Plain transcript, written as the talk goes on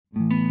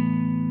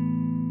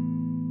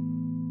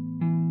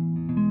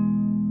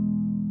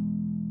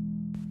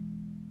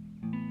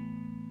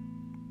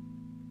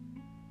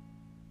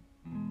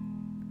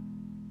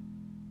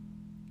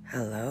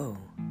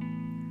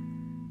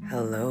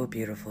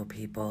beautiful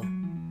people.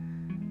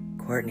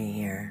 Courtney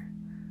here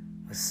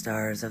with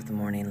Stars of the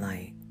Morning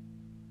Light.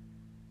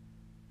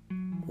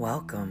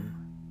 Welcome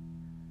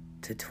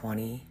to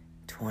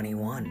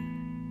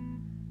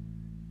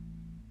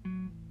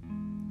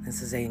 2021.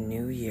 This is a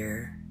New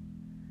Year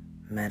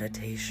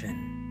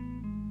meditation.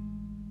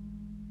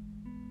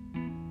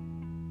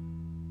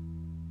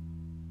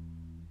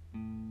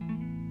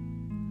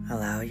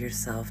 Allow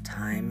yourself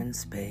time and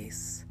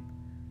space.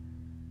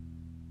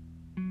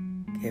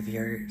 Give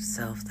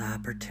yourself the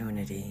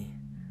opportunity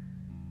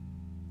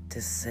to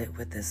sit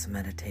with this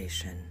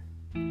meditation.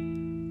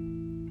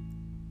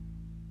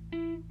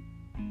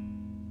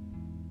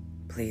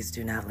 Please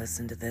do not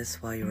listen to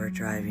this while you are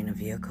driving a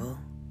vehicle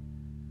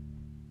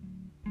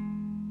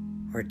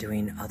or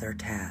doing other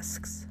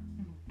tasks.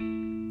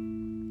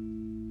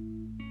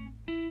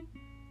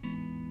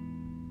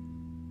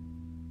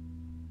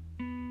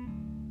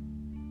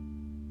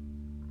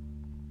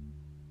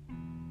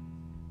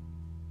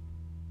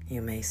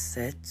 You may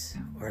sit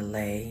or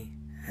lay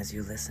as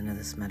you listen to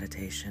this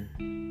meditation.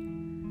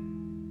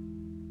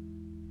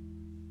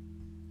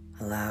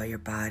 Allow your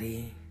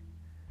body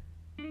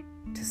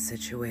to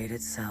situate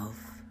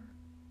itself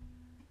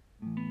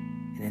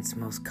in its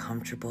most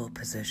comfortable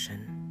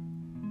position.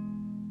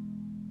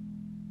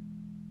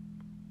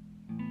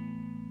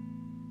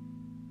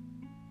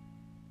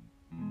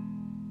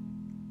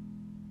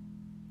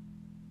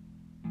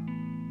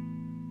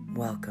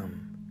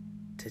 Welcome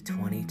to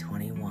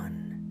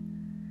 2021.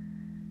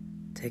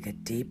 Take a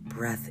deep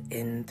breath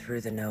in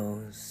through the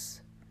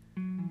nose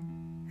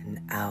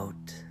and out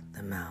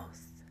the mouth.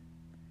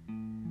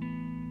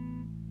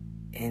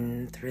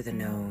 In through the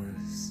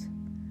nose,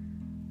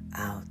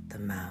 out the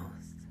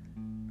mouth.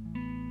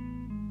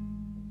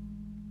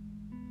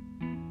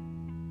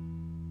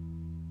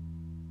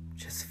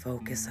 Just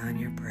focus on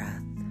your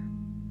breath,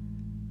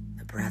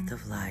 the breath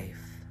of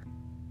life,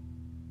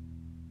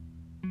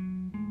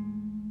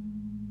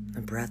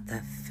 the breath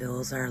that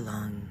fills our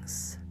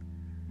lungs,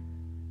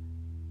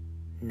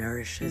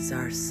 nourishes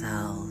our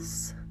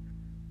cells,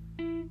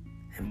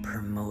 and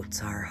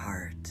promotes our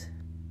heart.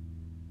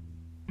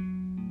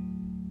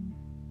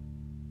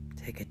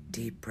 Take a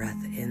deep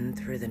breath in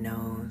through the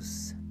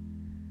nose.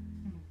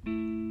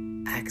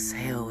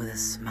 Exhale with a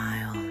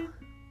smile.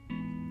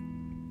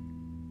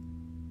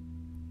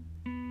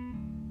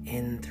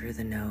 In through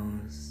the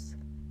nose.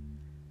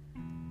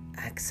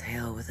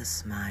 Exhale with a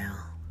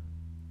smile.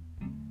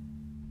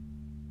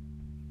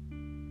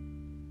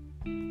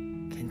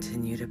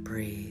 Continue to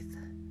breathe.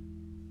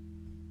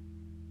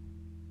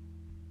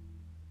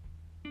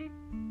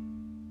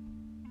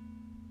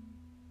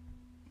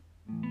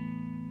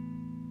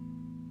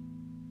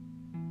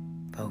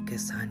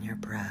 Focus on your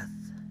breath.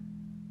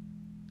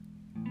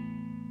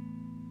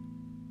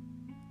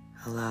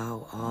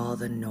 Allow all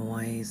the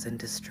noise and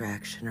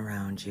distraction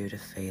around you to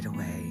fade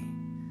away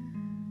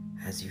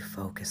as you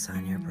focus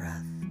on your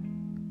breath.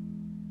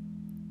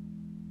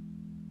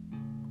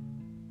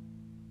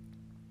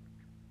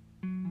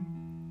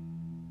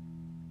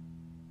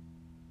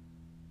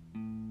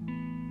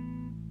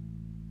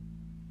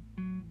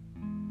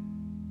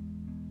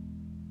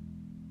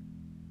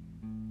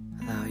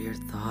 Allow your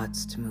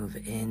thoughts to move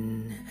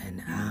in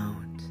and out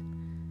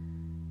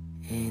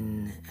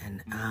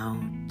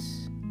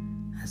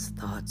as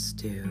thoughts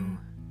do.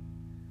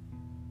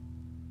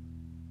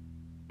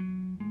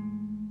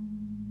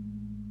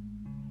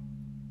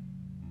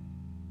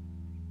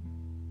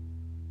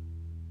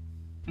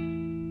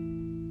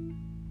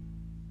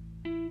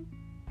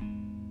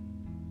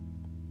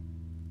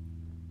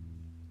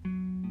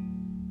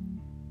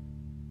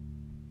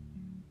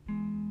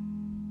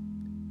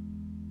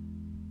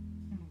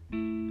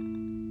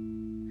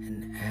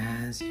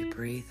 As you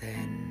breathe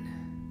in,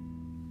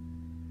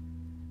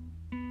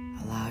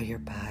 allow your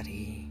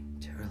body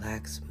to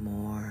relax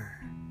more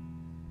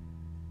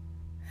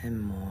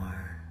and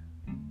more.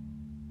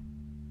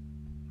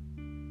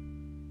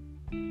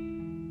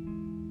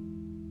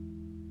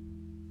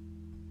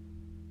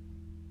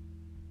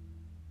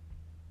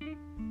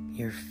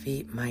 Your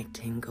feet might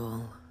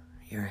tingle,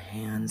 your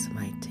hands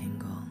might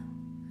tingle.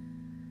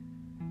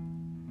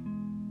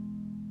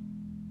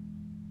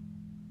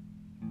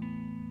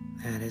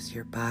 That is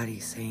your body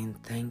saying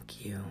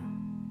thank you.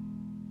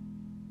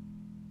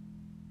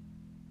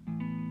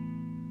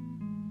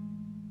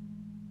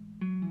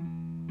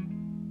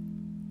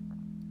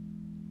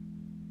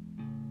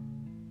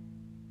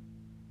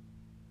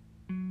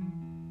 And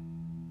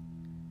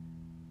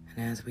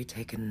as we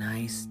take a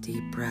nice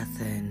deep breath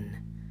in,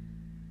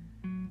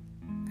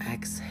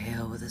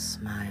 exhale with a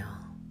smile.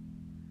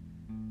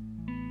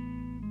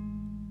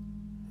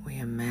 We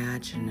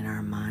imagine in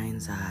our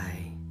mind's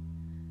eye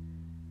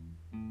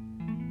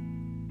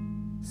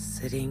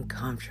sitting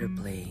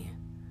comfortably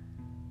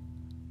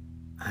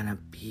on a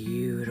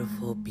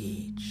beautiful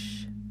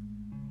beach,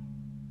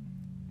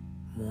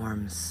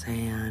 warm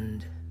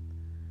sand,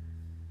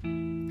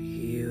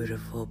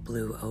 beautiful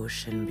blue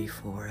ocean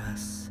before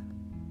us.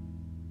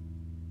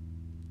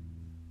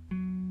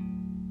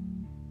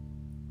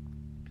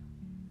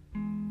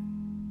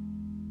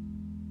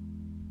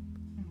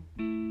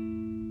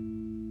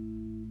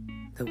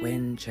 the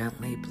wind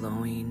gently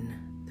blowing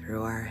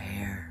through our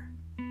hair,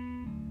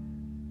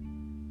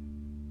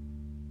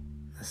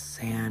 the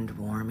sand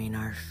warming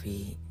our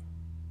feet,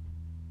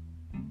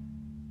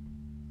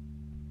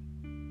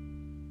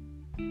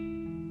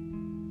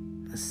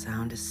 the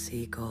sound of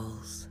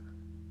seagulls,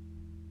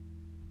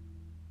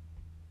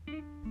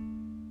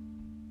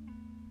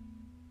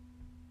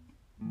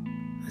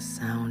 the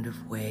sound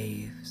of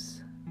waves,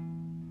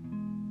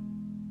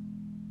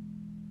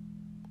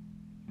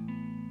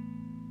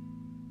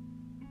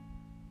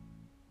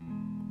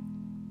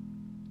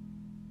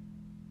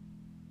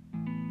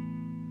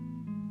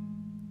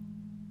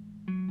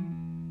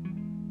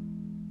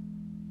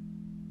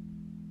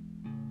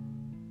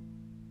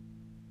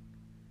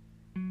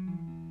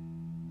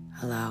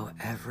 allow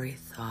every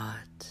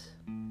thought,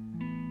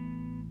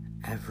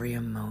 every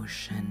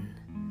emotion,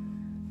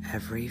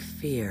 every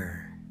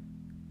fear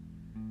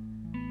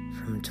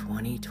from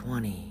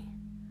 2020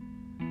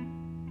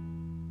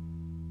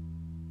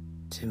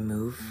 to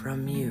move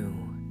from you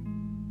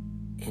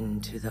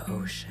into the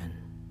ocean.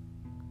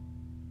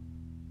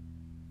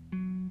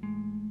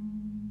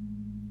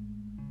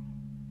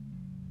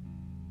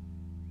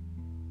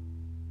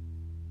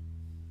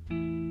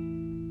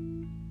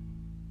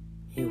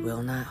 You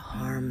will not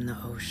harm the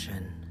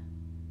ocean.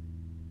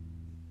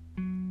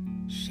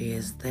 She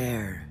is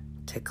there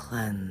to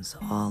cleanse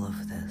all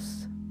of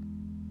this.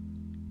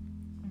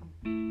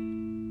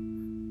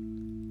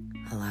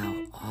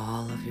 Allow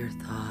all of your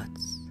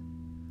thoughts,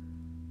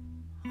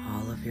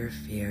 all of your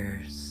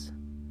fears,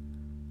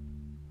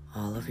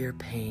 all of your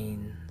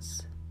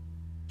pains,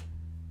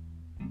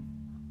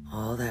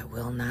 all that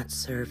will not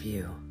serve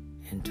you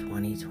in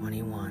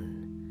 2021,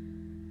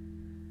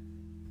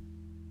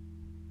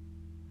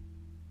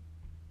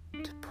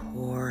 to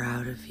pour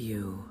out of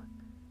you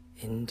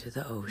into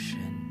the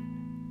ocean,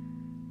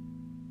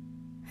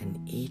 and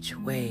each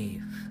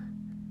wave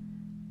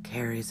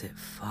carries it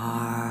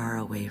far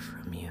away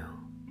from you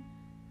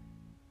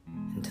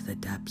into the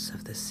depths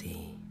of the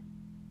sea.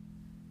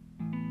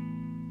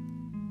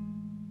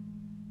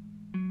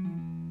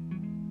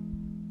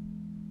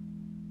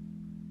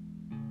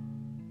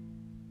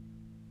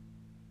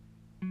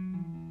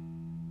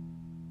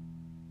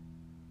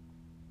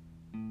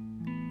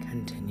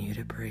 Continue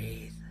to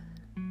breathe.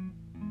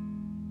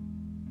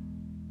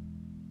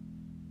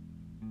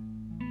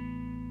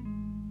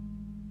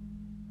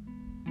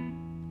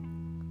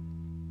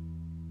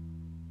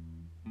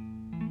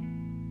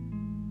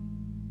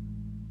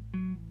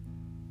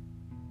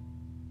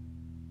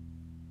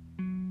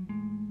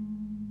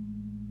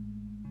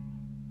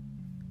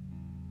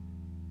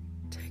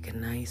 Take a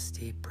nice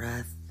deep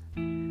breath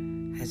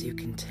as you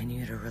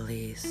continue to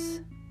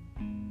release.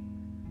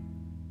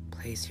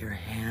 Place your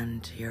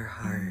hand to your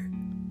heart.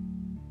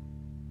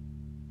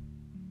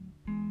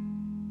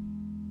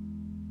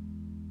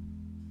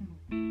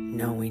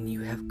 Knowing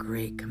you have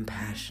great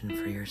compassion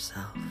for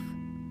yourself.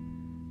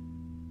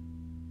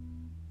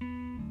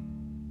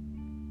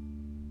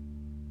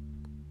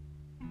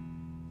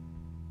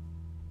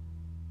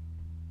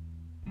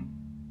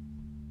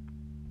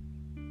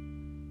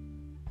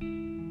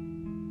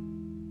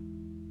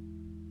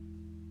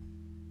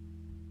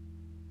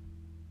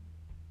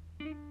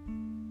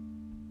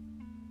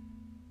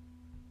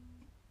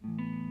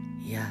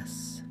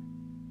 Yes,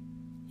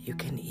 you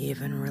can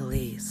even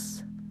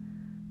release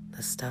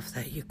the stuff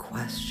that you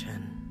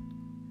question.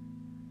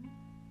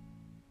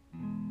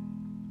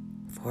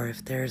 For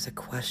if there is a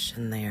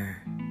question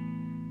there,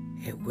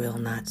 it will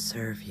not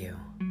serve you.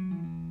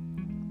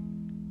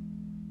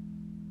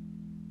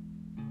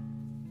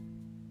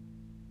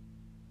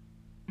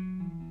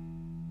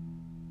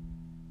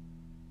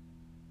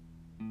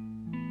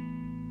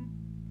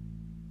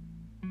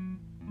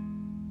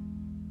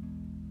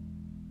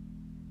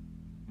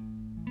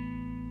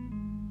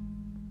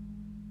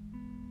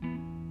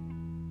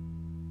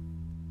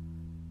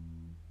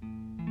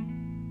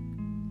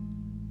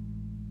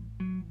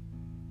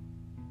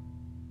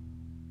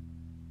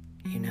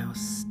 You now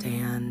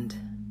stand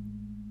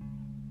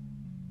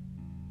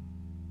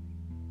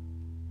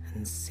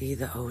and see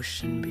the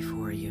ocean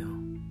before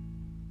you,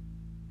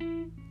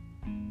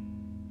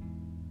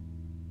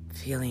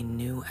 feeling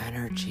new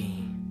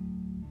energy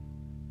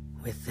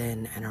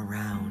within and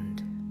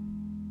around.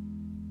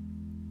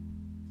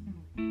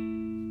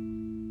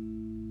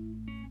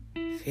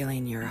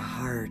 Feeling your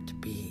heart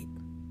beat.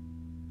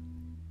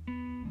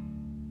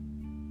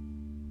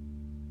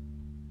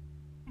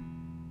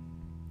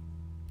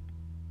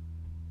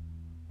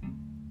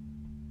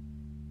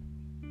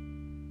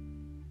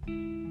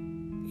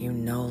 You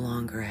no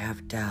longer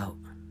have doubt,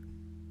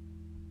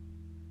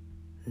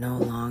 no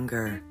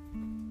longer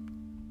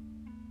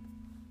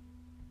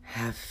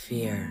have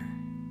fear.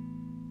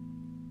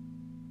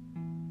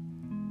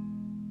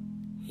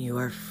 You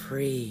are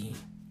free.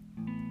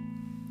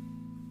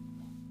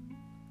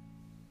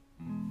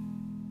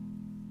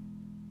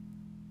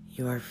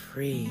 You are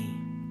free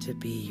to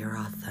be your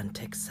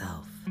authentic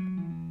self.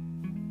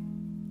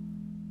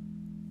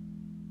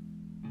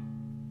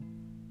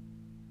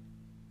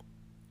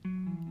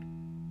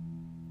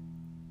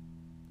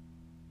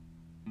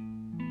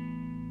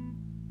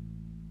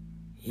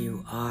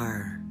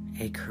 are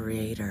a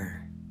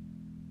creator.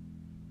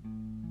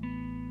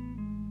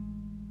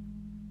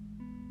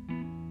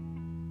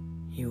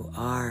 You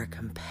are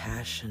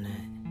compassionate.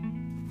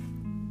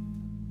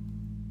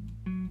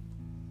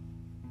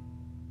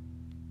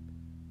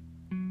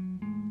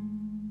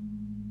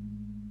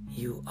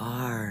 You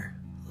are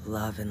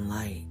love and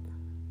light.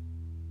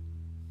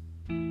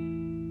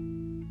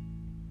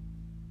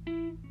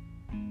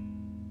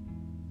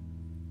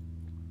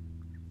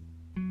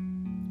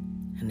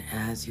 And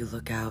as you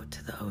look out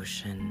to the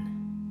ocean,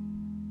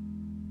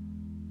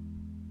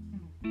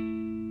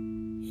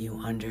 you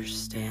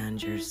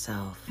understand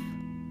yourself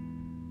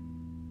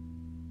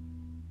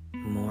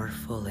more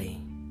fully.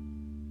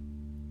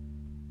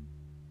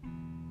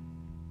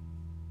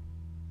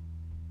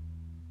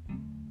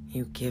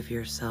 You give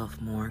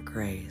yourself more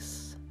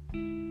grace.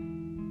 You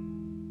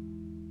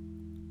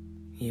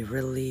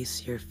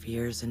release your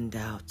fears and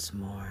doubts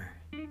more,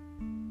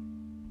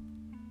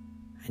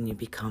 and you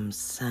become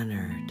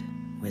centered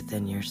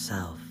within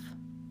yourself.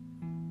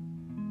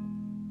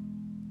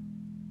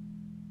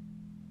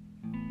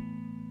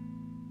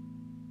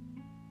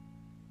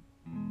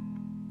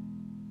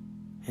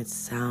 It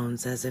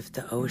sounds as if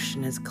the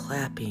ocean is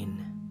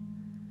clapping,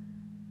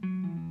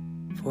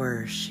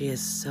 for she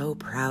is so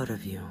proud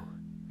of you,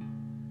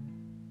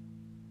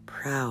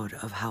 proud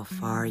of how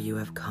far you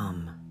have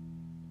come.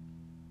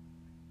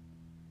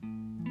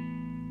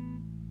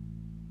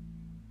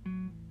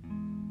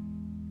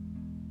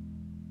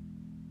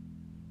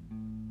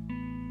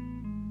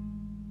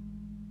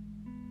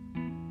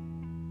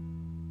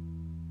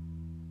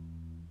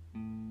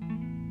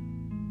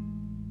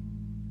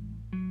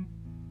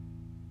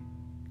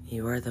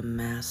 You are the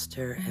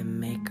master and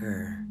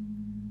maker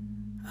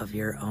of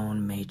your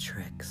own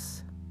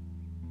matrix.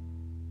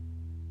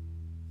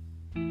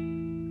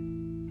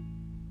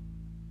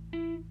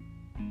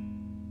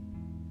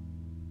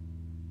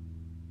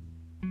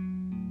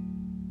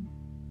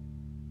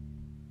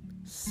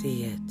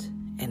 See it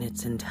in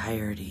its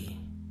entirety.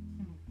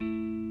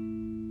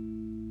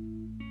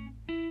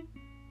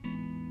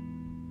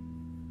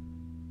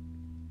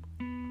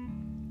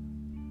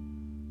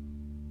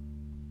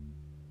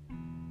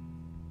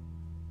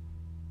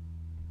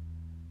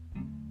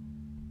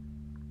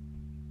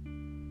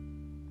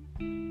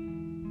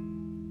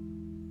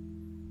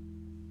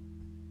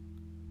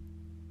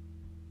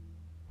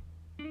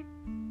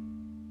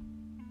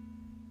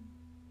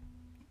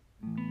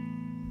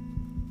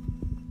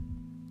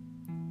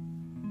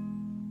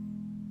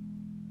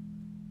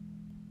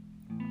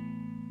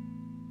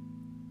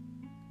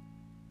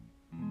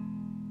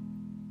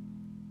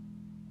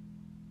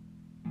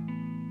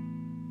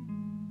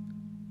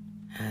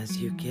 As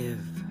you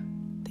give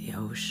the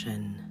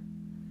ocean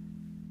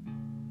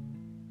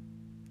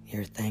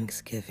your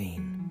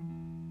thanksgiving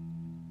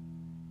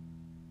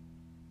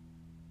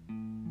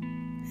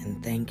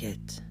and thank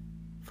it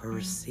for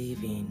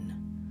receiving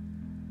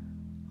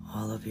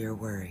all of your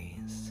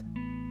worries,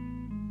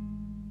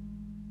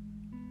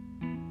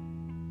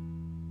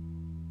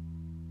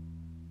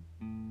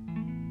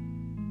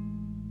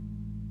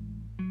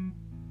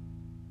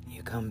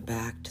 you come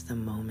back to the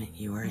moment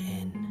you are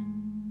in.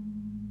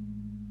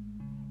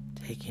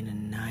 Taking a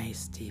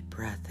nice deep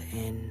breath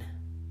in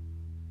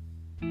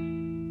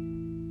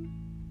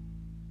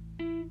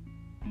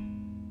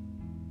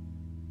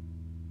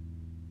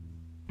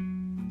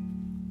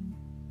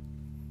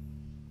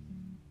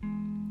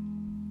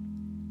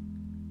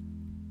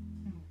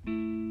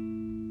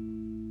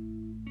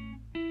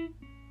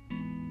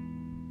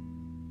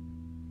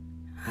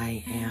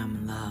I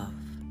am love.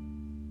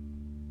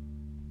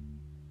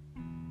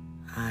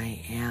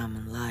 I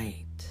am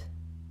light.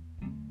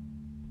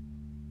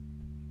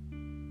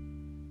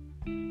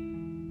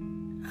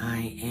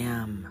 I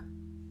am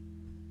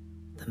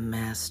the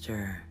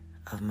master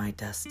of my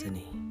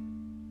destiny.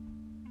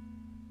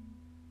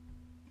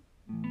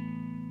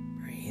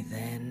 Breathe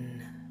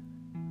in,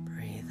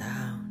 breathe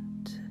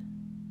out.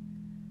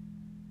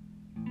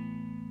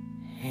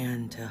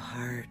 Hand to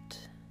heart.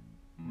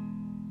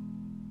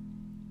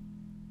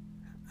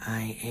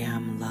 I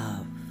am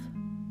love.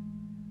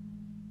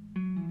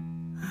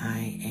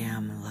 I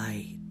am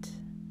light.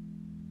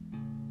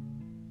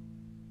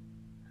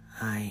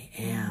 I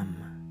am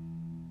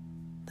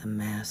the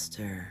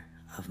master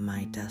of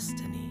my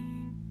destiny.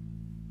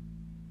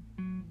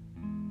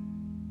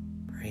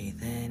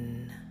 Breathe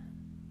in.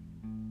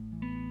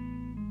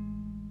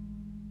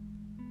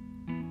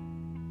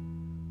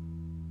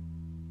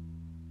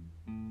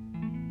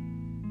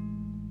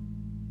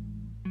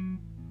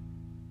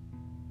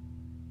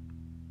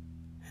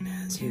 And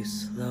as you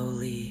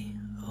slowly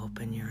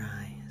open your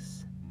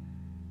eyes,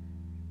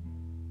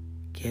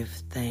 give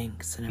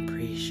thanks and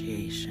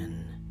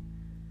appreciation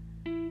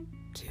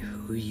to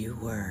who you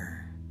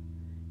were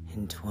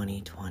in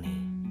 2020.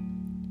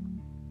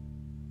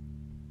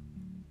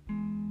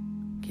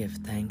 Give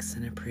thanks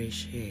and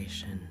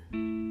appreciation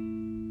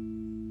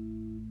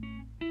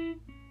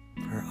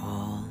for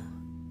all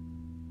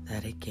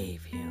that it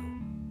gave you.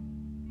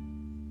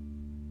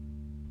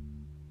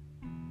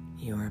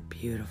 You are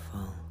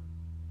beautiful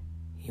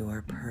You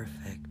are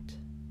perfect.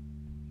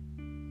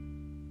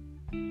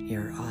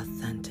 Your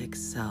authentic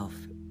self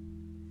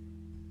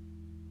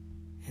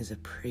is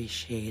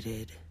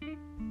appreciated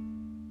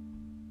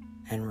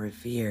and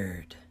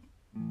revered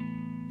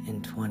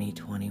in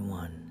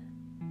 2021.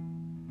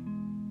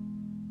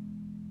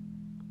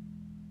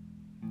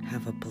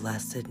 Have a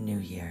blessed new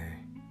year.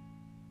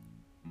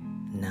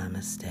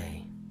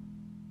 Namaste.